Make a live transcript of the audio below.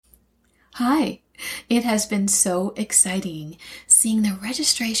Hi. It has been so exciting seeing the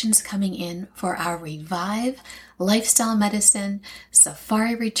registrations coming in for our Revive Lifestyle Medicine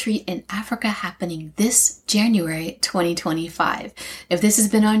Safari Retreat in Africa happening this January 2025. If this has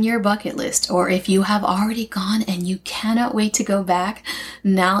been on your bucket list, or if you have already gone and you cannot wait to go back,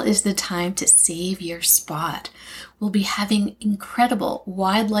 now is the time to save your spot. We'll be having incredible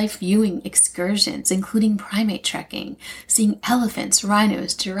wildlife viewing excursions, including primate trekking, seeing elephants,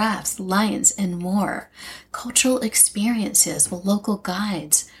 rhinos, giraffes, lions, and more. Cultural experiences with local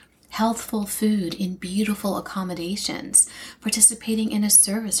guides, healthful food in beautiful accommodations, participating in a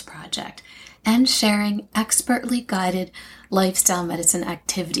service project, and sharing expertly guided lifestyle medicine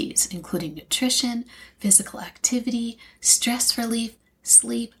activities, including nutrition, physical activity, stress relief,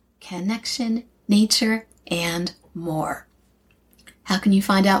 sleep, connection, nature, and more. How can you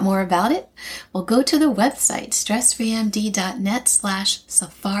find out more about it? Well, go to the website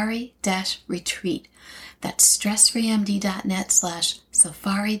stressfreemd.net/safari-retreat. That's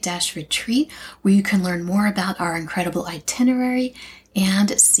stressfreemd.net/safari-retreat, where you can learn more about our incredible itinerary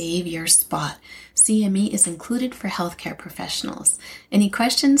and save your spot. CME is included for healthcare professionals. Any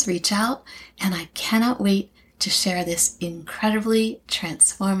questions, reach out, and I cannot wait to share this incredibly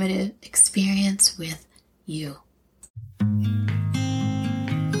transformative experience with you.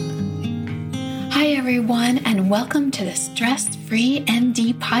 Hi, everyone, and welcome to the Stress-Free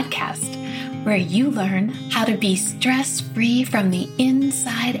MD podcast, where you learn how to be stress-free from the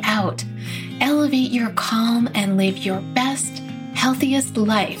inside out, elevate your calm, and live your best, healthiest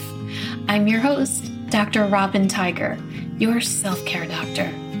life. I'm your host, Dr. Robin Tiger, your self-care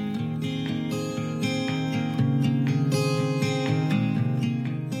doctor.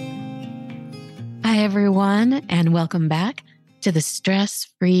 Hi, everyone, and welcome back to the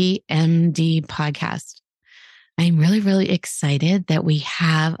Stress-Free MD podcast. I'm really excited that we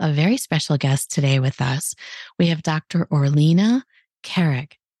have a very special guest today with us. We have Dr. Orlena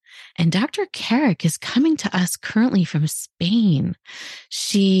Kerek. And Dr. Kerek is coming to us currently from Spain.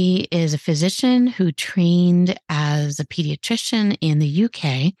 She is a physician who trained as a pediatrician in the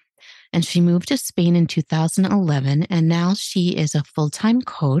UK, and she moved to Spain in 2011, and now she is a full-time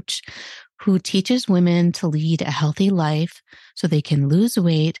coach who teaches women to lead a healthy life so they can lose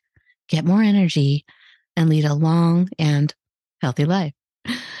weight, get more energy, and lead a long and healthy life.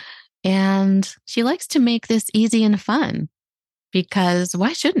 And she likes to make this easy and fun because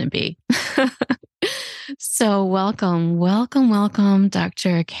why shouldn't it be? So welcome,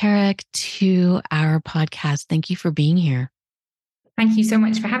 Dr. Kerek, to our podcast. Thank you for being here. Thank you so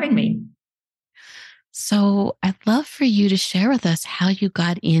much for having me. So I'd love for you to share with us how you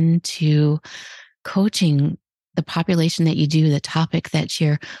got into coaching the population that you do, the topic that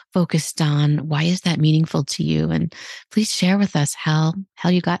you're focused on. Why is that meaningful to you? And please share with us how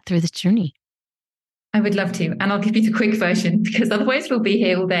you got through this journey. I would love to. And I'll give you the quick version because otherwise we'll be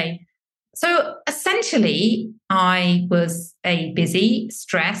here all day. So essentially, I was a busy,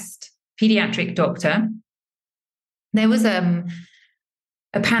 stressed pediatric doctor. There was a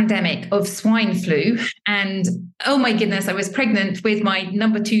pandemic of swine flu. And oh my goodness, I was pregnant with my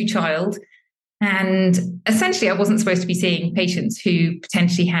number 2 child. And essentially, I wasn't supposed to be seeing patients who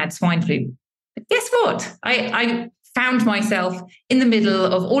potentially had swine flu. But guess what? I found myself in the middle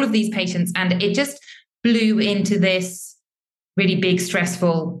of all of these patients, and it just blew into this really big,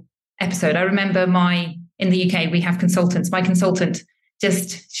 stressful episode. I remember in the UK, we have consultants. My consultant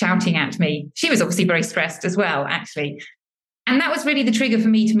just shouting at me. She was obviously very stressed as well, actually. And that was really the trigger for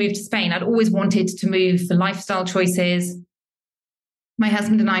me to move to Spain. I'd always wanted to move for lifestyle choices. My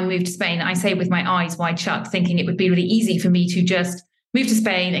husband and I moved to Spain, I say with my eyes wide shut, thinking it would be really easy for me to just move to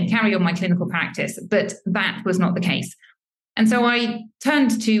Spain and carry on my clinical practice. But that was not the case. And so I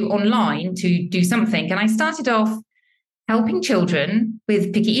turned to online to do something. And I started off helping children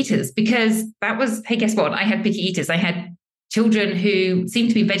with picky eaters because that was, hey, guess what? I had picky eaters. I had children who seemed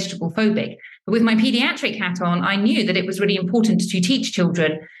to be vegetable phobic. But with my pediatric hat on, I knew that it was really important to teach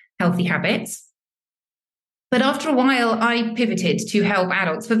children healthy habits. But after a while, I pivoted to help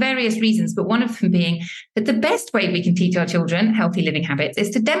adults for various reasons, but one of them being that the best way we can teach our children healthy living habits is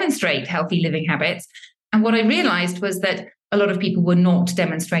to demonstrate healthy living habits. And what I realized was that a lot of people were not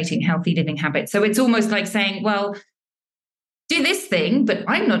demonstrating healthy living habits. So it's almost like saying, well, do this thing, but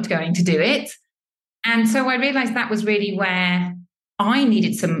I'm not going to do it. And so I realized that was really where I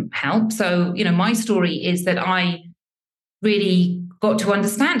needed some help. So, my story is that I really got to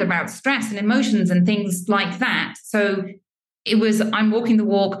understand about stress and emotions and things like that. So it was, I'm walking the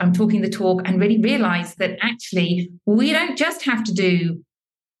walk, I'm talking the talk, and really realized that actually we don't just have to do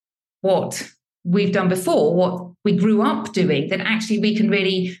what we've done before, what we grew up doing, that actually we can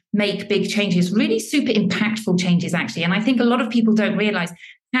really make big changes, really super impactful changes, actually. And I think a lot of people don't realize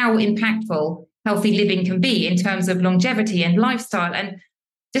how impactful healthy living can be in terms of longevity and lifestyle and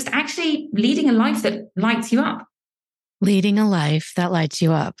just actually leading a life that lights you up. Leading a life that lights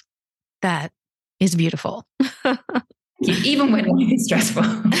you up. That is beautiful. Even when life is stressful.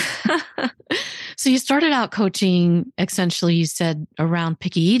 So you started out coaching, essentially, you said, around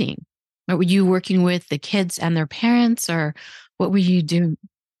picky eating. Or were you working with the kids and their parents, or what were you doing?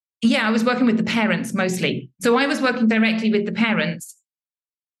 Yeah, I was working with the parents mostly. So I was working directly with the parents,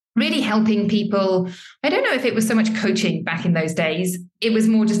 really helping people. I don't know if it was so much coaching back in those days. It was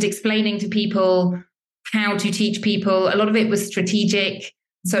more just explaining to people how to teach people. A lot of it was strategic.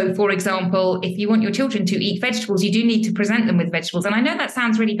 So, for example, if you want your children to eat vegetables, you do need to present them with vegetables. And I know that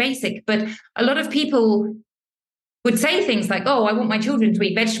sounds really basic, but a lot of people would say things like, oh, I want my children to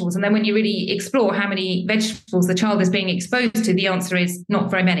eat vegetables. And then when you really explore how many vegetables the child is being exposed to, the answer is not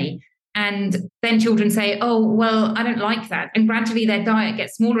very many. And then children say, oh, well, I don't like that. And gradually their diet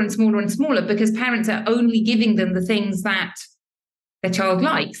gets smaller and smaller and smaller because parents are only giving them the things that their child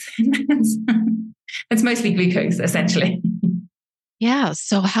likes. It's mostly glucose, essentially. Yeah.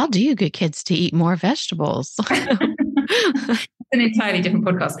 So how do you get kids to eat more vegetables? It's an entirely different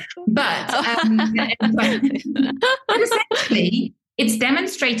podcast. But essentially, it's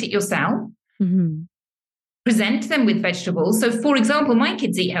demonstrate it yourself, present them with vegetables. So, for example, my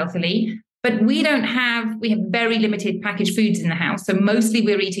kids eat healthily, but we have very limited packaged foods in the house. So mostly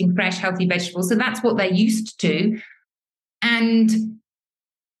we're eating fresh, healthy vegetables. So that's what they're used to. And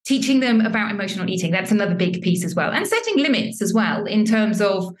teaching them about emotional eating, that's another big piece as well. And setting limits as well in terms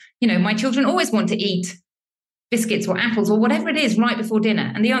of, my children always want to eat biscuits or apples or whatever it is right before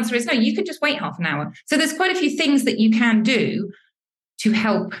dinner. And the answer is no, you can just wait half an hour. So there's quite a few things that you can do to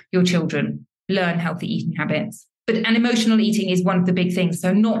help your children learn healthy eating habits. And emotional eating is one of the big things.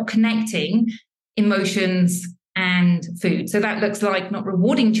 So not connecting emotions and food. So that looks like not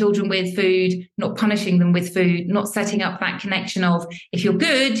rewarding children with food, not punishing them with food, not setting up that connection of, if you're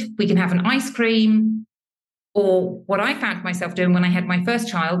good, we can have an ice cream. Or what I found myself doing when I had my first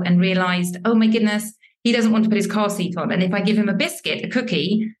child and realized, oh my goodness, he doesn't want to put his car seat on. And if I give him a biscuit, a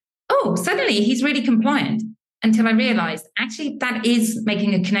cookie, suddenly he's really compliant. Until I realized, actually, that is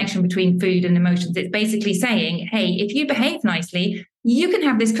making a connection between food and emotions. It's basically saying, hey, if you behave nicely, you can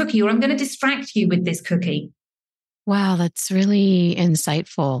have this cookie, or I'm going to distract you with this cookie. Wow, that's really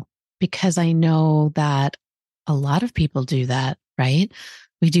insightful, because I know that a lot of people do that, right?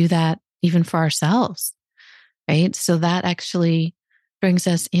 We do that even for ourselves, right? So that actually brings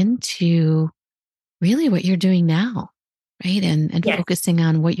us into really what you're doing now, right? And yes, focusing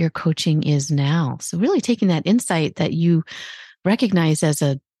on what your coaching is now. So really taking that insight that you recognize as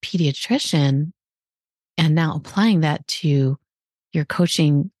a pediatrician and now applying that to your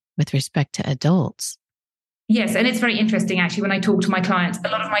coaching with respect to adults. Yes. And it's very interesting, actually, when I talk to my clients, a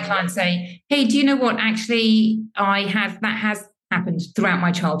lot of my clients say, hey, do you know what? Actually, that has happened throughout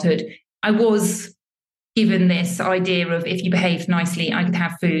my childhood. I was given this idea of, if you behaved nicely, I could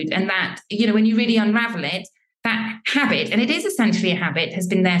have food. And that, when you really unravel it, that habit, and it is essentially a habit, has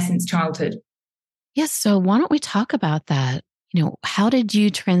been there since childhood. Yes. So why don't we talk about that? How did you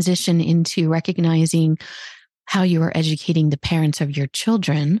transition into recognizing how you were educating the parents of your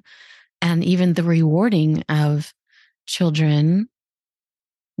children, and even the rewarding of children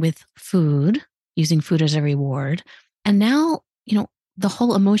with food, using food as a reward? And now, the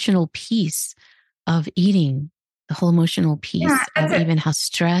whole emotional piece of eating, the whole emotional piece of even how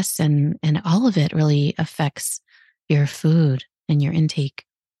stress and all of it really affects your food and your intake.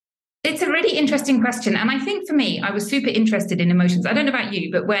 It's a really interesting question. And I think for me, I was super interested in emotions. I don't know about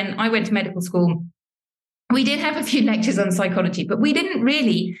you, but when I went to medical school, we did have a few lectures on psychology, but we didn't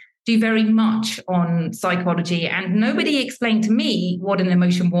really do very much on psychology. And nobody explained to me what an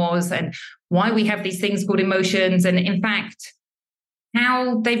emotion was and why we have these things called emotions. And in fact,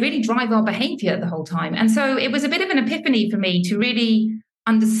 how they really drive our behavior the whole time. And so it was a bit of an epiphany for me to really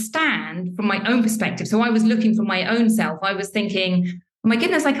understand from my own perspective. So I was looking for my own self. I was thinking, oh my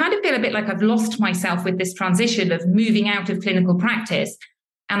goodness, I kind of feel a bit like I've lost myself with this transition of moving out of clinical practice.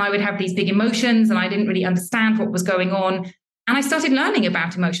 And I would have these big emotions and I didn't really understand what was going on. And I started learning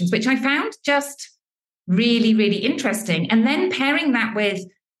about emotions, which I found just really, really interesting. And then pairing that with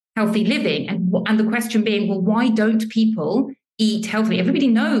healthy living and the question being, well, why don't people eat healthily? Everybody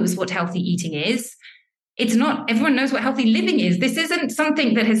knows what healthy eating is. It's not, everyone knows what healthy living is. This isn't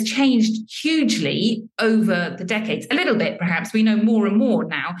something that has changed hugely over the decades. A little bit, perhaps. We know more and more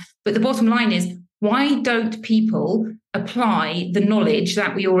now. But the bottom line is, why don't people apply the knowledge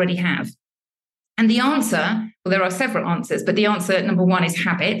that we already have? And the answer, well, there are several answers, but the answer number one is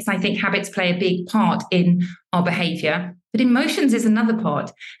habits. I think habits play a big part in our behavior, but emotions is another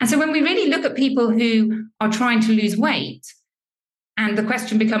part. And so when we really look at people who are trying to lose weight, and the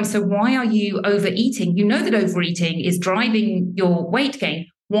question becomes, so why are you overeating? You know that overeating is driving your weight gain.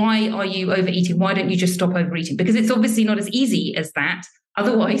 Why are you overeating? Why don't you just stop overeating? Because it's obviously not as easy as that.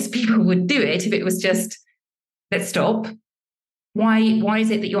 Otherwise, people would do it if it was just, let's stop. Why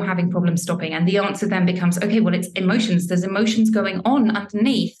is it that you're having problems stopping? And the answer then becomes, okay, well, it's emotions. There's emotions going on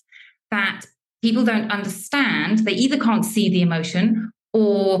underneath that people don't understand. They either can't see the emotion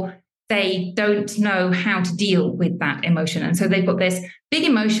or they don't know how to deal with that emotion. And so they've got this big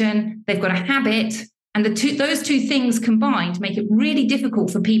emotion, they've got a habit, and those two things combined make it really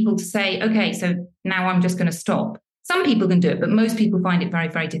difficult for people to say, okay, so now I'm just going to stop. Some people can do it, but most people find it very,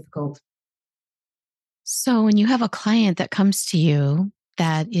 very difficult. So when you have a client that comes to you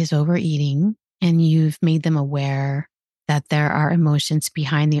that is overeating and you've made them aware that there are emotions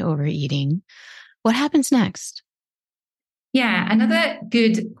behind the overeating, what happens next? Yeah, another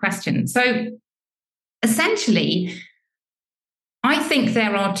good question. So essentially, I think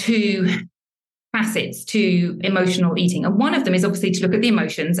there are two facets to emotional eating. And one of them is obviously to look at the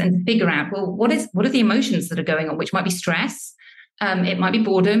emotions and figure out, well, what are the emotions that are going on, which might be stress, it might be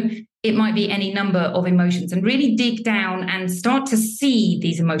boredom, it might be any number of emotions, and really dig down and start to see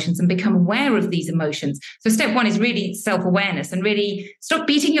these emotions and become aware of these emotions. So step one is really self-awareness and really stop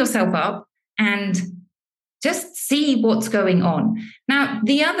beating yourself up and just see what's going on. Now,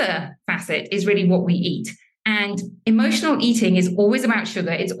 the other facet is really what we eat. And emotional eating is always about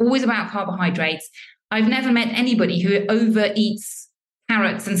sugar. It's always about carbohydrates. I've never met anybody who overeats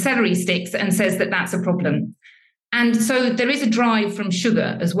carrots and celery sticks and says that that's a problem. And so there is a drive from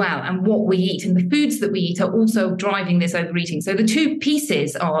sugar as well, and what we eat and the foods that we eat are also driving this overeating. So the two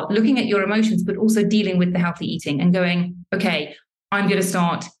pieces are looking at your emotions, but also dealing with the healthy eating and going, okay, I'm going to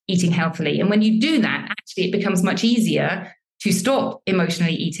start eating healthily. And when you do that, actually, it becomes much easier to stop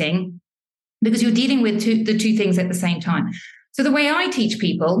emotionally eating because you're dealing with the two things at the same time. So the way I teach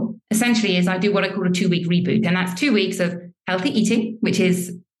people essentially is I do what I call a 2-week reboot. And that's 2 weeks of healthy eating, which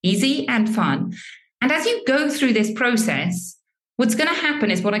is easy and fun. And as you go through this process, what's going to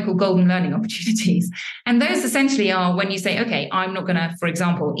happen is what I call golden learning opportunities. And those essentially are when you say, okay, I'm not going to, for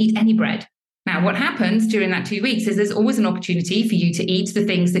example, eat any bread. Now, what happens during that 2 weeks is there's always an opportunity for you to eat the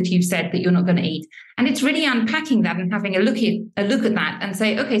things that you've said that you're not going to eat. And it's really unpacking that and having a look at that and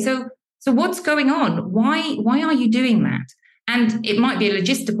say, okay, so what's going on? Why are you doing that? And it might be a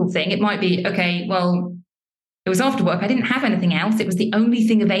logistical thing. It might be, okay, well, it was after work. I didn't have anything else. It was the only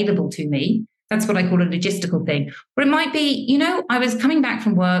thing available to me. That's what I call a logistical thing. Or it might be, I was coming back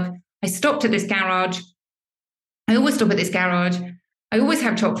from work. I stopped at this garage. I always stop at this garage. I always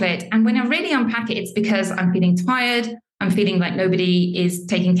have chocolate. And when I really unpack it, it's because I'm feeling tired. I'm feeling like nobody is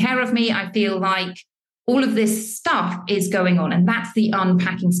taking care of me. I feel like all of this stuff is going on. And that's the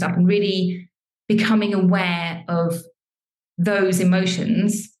unpacking stuff and really becoming aware of those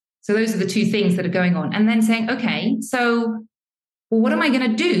emotions. So those are the two things that are going on. And then saying, okay, so what am I going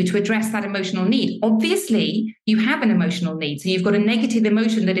to do to address that emotional need? Obviously, you have an emotional need. So you've got a negative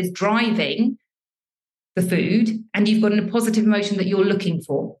emotion that is driving the food, and you've got a positive emotion that you're looking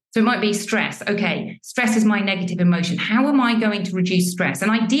for. So it might be stress. Okay, stress is my negative emotion. How am I going to reduce stress?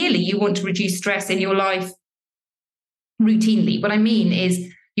 And ideally, you want to reduce stress in your life routinely. What I mean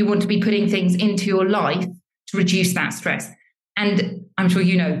is you want to be putting things into your life to reduce that stress. And I'm sure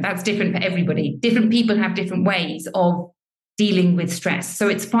that's different for everybody. Different people have different ways of dealing with stress. So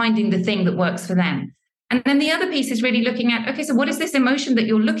it's finding the thing that works for them. And then the other piece is really looking at, okay, so what is this emotion that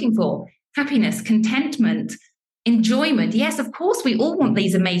you're looking for? Happiness, contentment, enjoyment. Yes, of course, we all want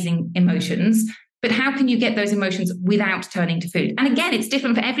these amazing emotions, but how can you get those emotions without turning to food? And again, it's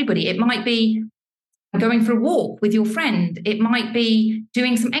different for everybody. It might be going for a walk with your friend. It might be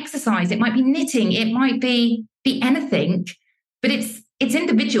doing some exercise. It might be knitting. It might be anything, but it's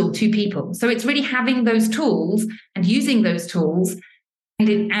individual to people. So it's really having those tools and using those tools,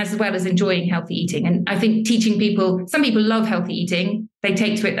 and as well as enjoying healthy eating. And I think teaching people, some people love healthy eating. They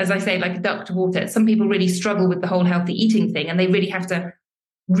take to it, as I say, like a duck to water. Some people really struggle with the whole healthy eating thing, and they really have to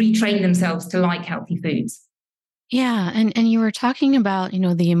retrain themselves to like healthy foods. Yeah. And you were talking about,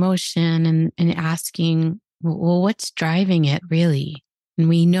 the emotion and asking, well, what's driving it really? And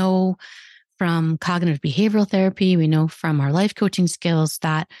we know from cognitive behavioral therapy, we know from our life coaching skills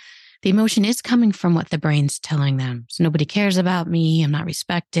that the emotion is coming from what the brain's telling them. So nobody cares about me. I'm not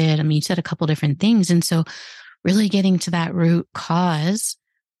respected. I mean, you said a couple different things. And so really getting to that root cause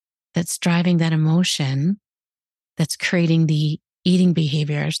that's driving that emotion, that's creating the eating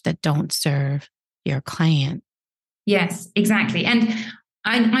behaviors that don't serve your client. Yes, exactly. And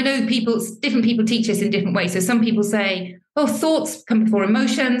I know different people teach this in different ways. So some people say, oh, thoughts come before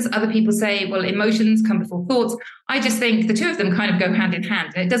emotions. Other people say, well, emotions come before thoughts. I just think the two of them kind of go hand in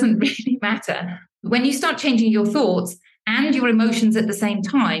hand, and it doesn't really matter. When you start changing your thoughts and your emotions at the same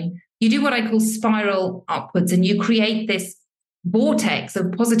time, you do what I call spiral upwards, and you create this vortex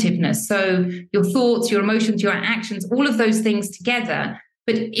of positiveness. So your thoughts, your emotions, your actions, all of those things together.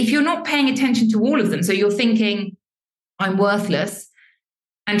 But if you're not paying attention to all of them, so you're thinking, I'm worthless,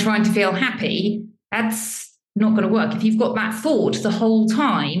 and trying to feel happy, that's not going to work. If you've got that thought the whole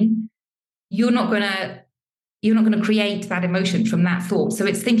time, you're not going to create that emotion from that thought. So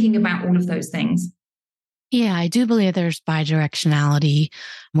it's thinking about all of those things. Yeah, I do believe there's bidirectionality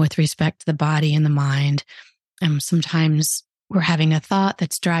with respect to the body and the mind. Sometimes we're having a thought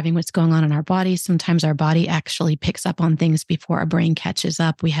that's driving what's going on in our body. Sometimes our body actually picks up on things before our brain catches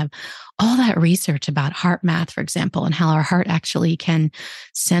up. We have all that research about heart math, for example, and how our heart actually can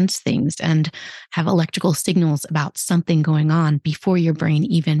sense things and have electrical signals about something going on before your brain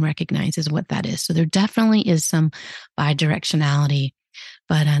even recognizes what that is. So there definitely is some bidirectionality.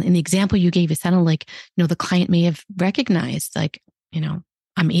 But in the example you gave, it sounded like, the client may have recognized, like,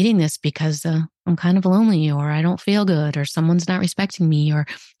 I'm eating this because I'm kind of lonely, or I don't feel good, or someone's not respecting me, or,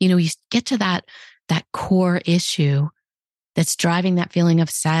 you get to that core issue that's driving that feeling of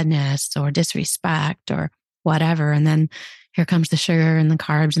sadness or disrespect or whatever. And then here comes the sugar and the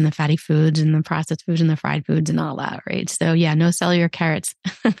carbs and the fatty foods and the processed foods and the fried foods and all that, right? So yeah, no cellular carrots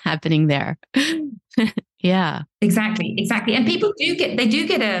happening there. Yeah. Exactly. And people do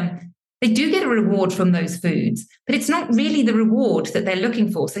get a reward from those foods, but it's not really the reward that they're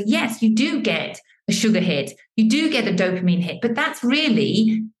looking for. So yes, you do get a sugar hit, you do get a dopamine hit, but that's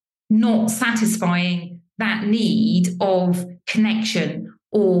really not satisfying that need of connection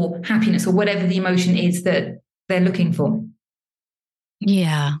or happiness or whatever the emotion is that they're looking for.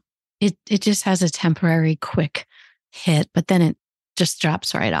 Yeah. It just has a temporary quick hit, but then it just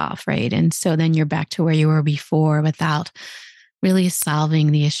drops right off, right? And so then you're back to where you were before without really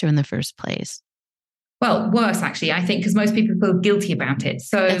solving the issue in the first place. Well, worse actually, I think, because most people feel guilty about it.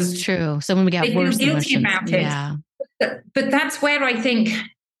 So that's true. So when we get worse, feel guilty about it. Yeah. But that's where I think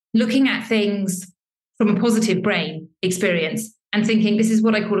looking at things from a positive brain experience and thinking this is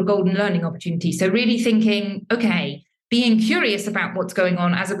what I call a golden learning opportunity. So really thinking, okay, being curious about what's going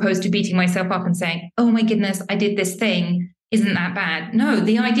on as opposed to beating myself up and saying, oh my goodness, I did this thing. Isn't that bad? No,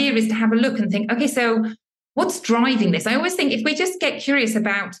 the idea is to have a look and think, okay, so what's driving this? I always think if we just get curious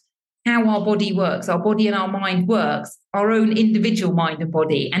about how our body works, our body and our mind works, our own individual mind and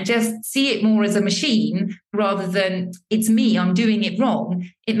body, and just see it more as a machine rather than it's me, I'm doing it wrong,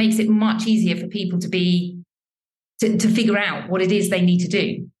 it makes it much easier for people to figure out what it is they need to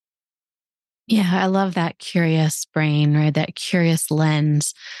do. Yeah, I love that curious brain, right? That curious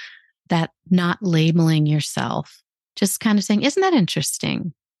lens, that not labeling yourself, just kind of saying, isn't that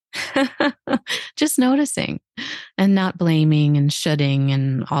interesting? Just noticing and not blaming and shoulding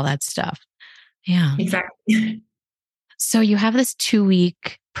and all that stuff. Yeah. Exactly. So you have this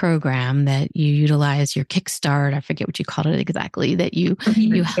 2-week program that you utilize, your Kickstart, I forget what you called it exactly, that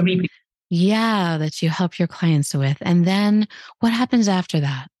that you help your clients with. And then what happens after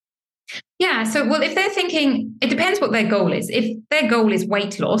that? Yeah. So, well, if they're thinking, it depends what their goal is. If their goal is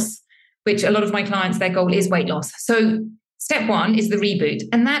weight loss, which a lot of my clients, their goal is weight loss. So step 1 is the reboot.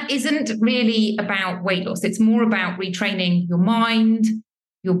 And that isn't really about weight loss. It's more about retraining your mind,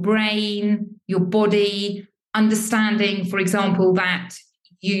 your brain, your body, understanding, for example, that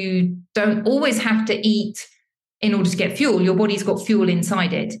you don't always have to eat in order to get fuel. Your body's got fuel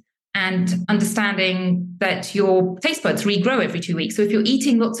inside it. And understanding that your taste buds regrow every 2 weeks. So if you're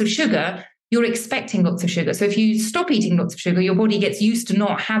eating lots of sugar, you're expecting lots of sugar. So if you stop eating lots of sugar, your body gets used to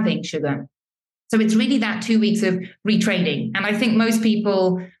not having sugar. So it's really that 2 weeks of retraining. And I think most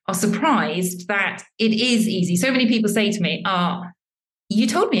people are surprised that it is easy. So many people say to me, you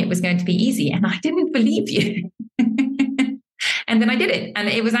told me it was going to be easy and I didn't believe you. And then I did it. And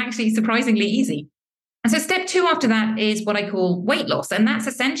it was actually surprisingly easy. And so step 2 after that is what I call weight loss. And that's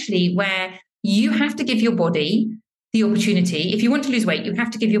essentially where you have to give your body the opportunity. If you want to lose weight, you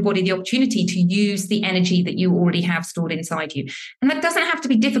have to give your body the opportunity to use the energy that you already have stored inside you. And that doesn't have to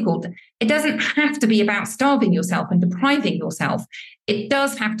be difficult. It doesn't have to be about starving yourself and depriving yourself. It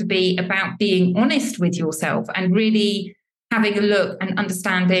does have to be about being honest with yourself and really having a look and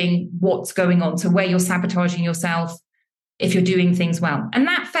understanding what's going on. So where you're sabotaging yourself, if you're doing things well. And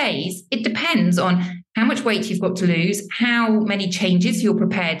that phase, it depends on how much weight you've got to lose, how many changes you're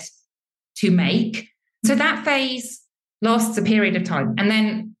prepared to make. So that phase lasts a period of time. And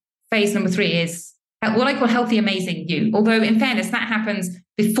then phase number 3 is what I call healthy, amazing you. Although in fairness, that happens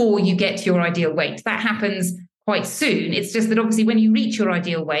before you get to your ideal weight. That happens quite soon. It's just that obviously when you reach your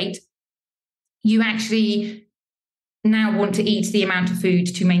ideal weight, you actually now want to eat the amount of food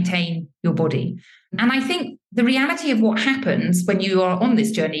to maintain your body. And I think the reality of what happens when you are on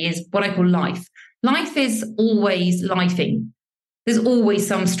this journey is what I call life. Life is always lifing. There's always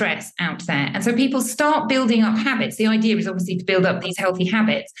some stress out there. And so people start building up habits. The idea is obviously to build up these healthy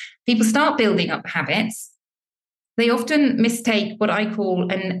habits. People start building up habits. They often mistake what I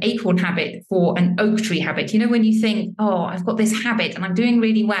call an acorn habit for an oak tree habit. You know, when you think, oh, I've got this habit and I'm doing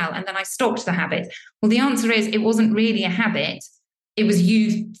really well, and then I stopped the habit. Well, the answer is it wasn't really a habit. It was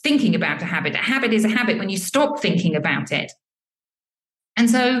you thinking about a habit. A habit is a habit when you stop thinking about it. And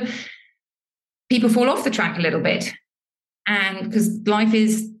so people fall off the track a little bit, and because life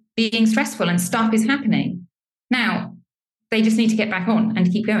is being stressful and stuff is happening. Now, they just need to get back on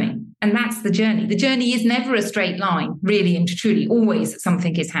and keep going. And that's the journey. The journey is never a straight line, really and truly. Always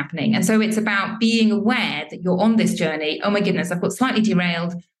something is happening. And so it's about being aware that you're on this journey. Oh my goodness, I've got slightly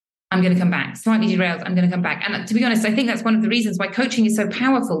derailed. I'm going to come back. Slightly derailed. I'm going to come back. And to be honest, I think that's one of the reasons why coaching is so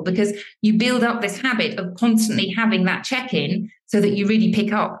powerful, because you build up this habit of constantly having that check-in so that you really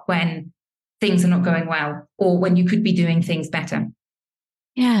pick up when things are not going well or when you could be doing things better.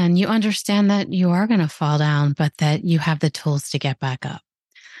 Yeah. And you understand that you are going to fall down, but that you have the tools to get back up.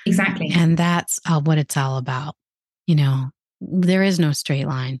 Exactly. And that's what it's all about. You know, there is no straight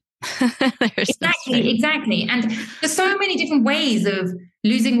line. Exactly. And there's so many different ways of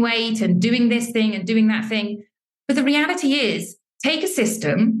losing weight and doing this thing and doing that thing. But the reality is, take a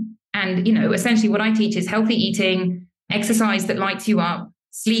system and, you know, essentially what I teach is healthy eating, exercise that lights you up,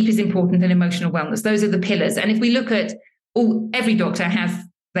 sleep is important, and emotional wellness. Those are the pillars. And if we look at every doctor has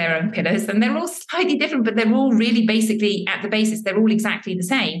their own pillars, and they're all slightly different, but they're all really basically at the basis, they're all exactly the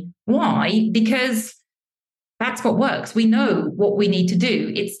same. Why? Because that's what works. We know what we need to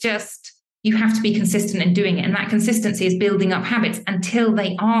do. It's just you have to be consistent in doing it. And that consistency is building up habits until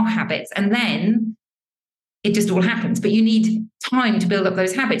they are habits. And then it just all happens. But you need time to build up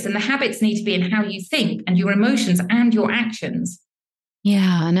those habits. And the habits need to be in how you think and your emotions and your actions.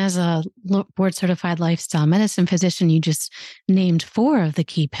 Yeah. And as a board certified lifestyle medicine physician, you just named 4 of the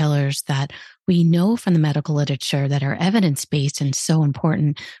key pillars that we know from the medical literature that are evidence-based and so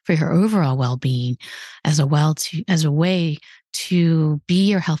important for your overall well-being as a way to be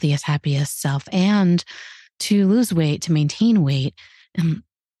your healthiest, happiest self and to lose weight, to maintain weight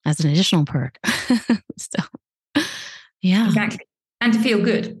as an additional perk. So, yeah. Exactly. And to feel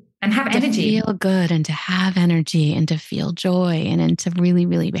good. And have energy. To feel good and to have energy and to feel joy and to really,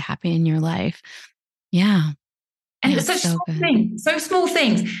 really be happy in your life. Yeah. And it's such small things, so small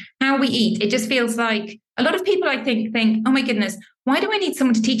things. How we eat. It just feels like a lot of people, I think, oh my goodness, why do I need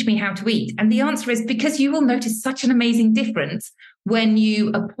someone to teach me how to eat? And the answer is because you will notice such an amazing difference when you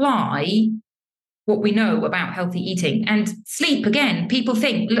apply what we know about healthy eating. And sleep, again, people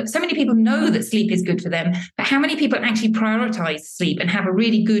think, look, so many people know that sleep is good for them, but how many people actually prioritize sleep and have a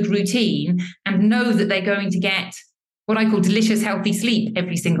really good routine and know that they're going to get what I call delicious, healthy sleep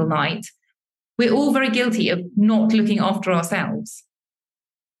every single night? We're all very guilty of not looking after ourselves.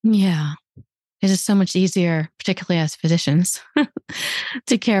 Yeah. It is so much easier, particularly as physicians,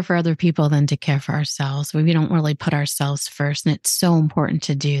 to care for other people than to care for ourselves. We don't really put ourselves first. And it's so important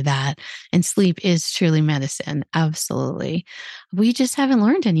to do that. And sleep is truly medicine. Absolutely. We just haven't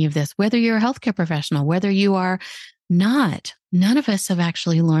learned any of this, whether you're a healthcare professional, whether you are not. None of us have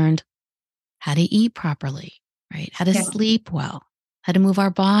actually learned how to eat properly, right? How to sleep well, how to move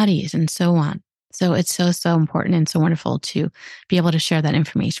our bodies, and so on. So it's so important and so wonderful to be able to share that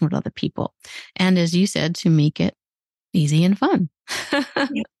information with other people. And as you said, to make it easy and fun.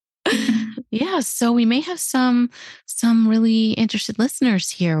 Yeah. So we may have some really interested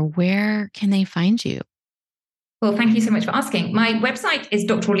listeners here. Where can they find you? Well, thank you so much for asking. My website is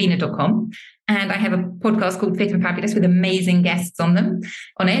drorlena.com. And I have a podcast called Fit and Fabulous with amazing guests on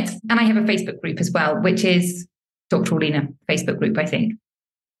it. And I have a Facebook group as well, which is Dr. Orlena Facebook group, I think.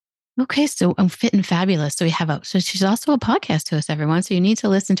 Okay, so I'm Fit and Fabulous. So so she's also a podcast host, everyone. So you need to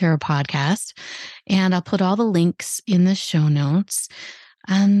listen to her podcast, and I'll put all the links in the show notes.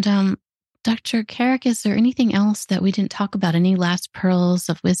 And Dr. Kerek, is there anything else that we didn't talk about? Any last pearls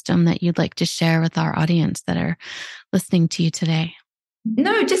of wisdom that you'd like to share with our audience that are listening to you today?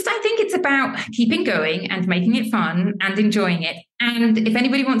 No, just I think it's about keeping going and making it fun and enjoying it. And if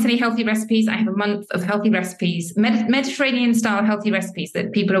anybody wants any healthy recipes, I have a month of healthy recipes, Mediterranean style healthy recipes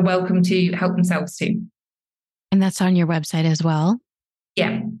that people are welcome to help themselves to. And that's on your website as well?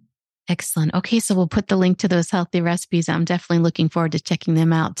 Yeah. Excellent. Okay, so we'll put the link to those healthy recipes. I'm definitely looking forward to checking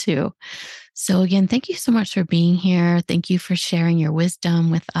them out too. So again, thank you so much for being here. Thank you for sharing your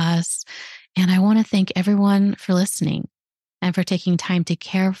wisdom with us. And I want to thank everyone for listening and for taking time to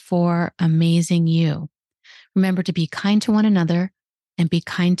care for amazing you. Remember to be kind to one another and be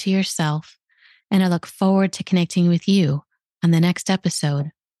kind to yourself. And I look forward to connecting with you on the next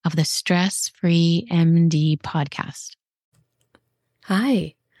episode of the Stress Free MD podcast.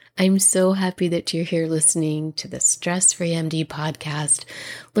 Hi, I'm so happy that you're here listening to the Stress Free MD podcast,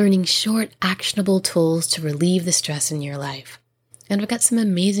 learning short, actionable tools to relieve the stress in your life. And I've got some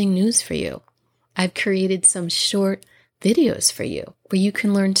amazing news for you. I've created some short videos for you where you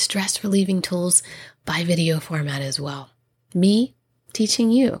can learn stress relieving tools by video format as well. Me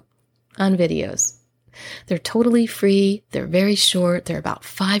teaching you on videos. They're totally free. They're very short. They're about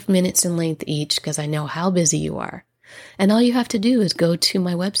 5 minutes in length each because I know how busy you are. And all you have to do is go to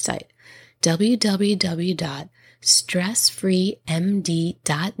my website,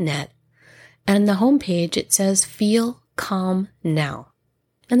 www.stressfreemd.net. And on the homepage, it says Feel Calm Now.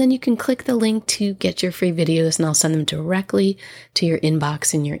 And then you can click the link to get your free videos and I'll send them directly to your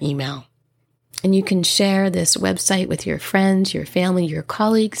inbox in your email. And you can share this website with your friends, your family, your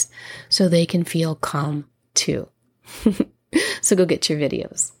colleagues, so they can feel calm too. So go get your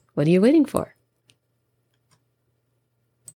videos. What are you waiting for?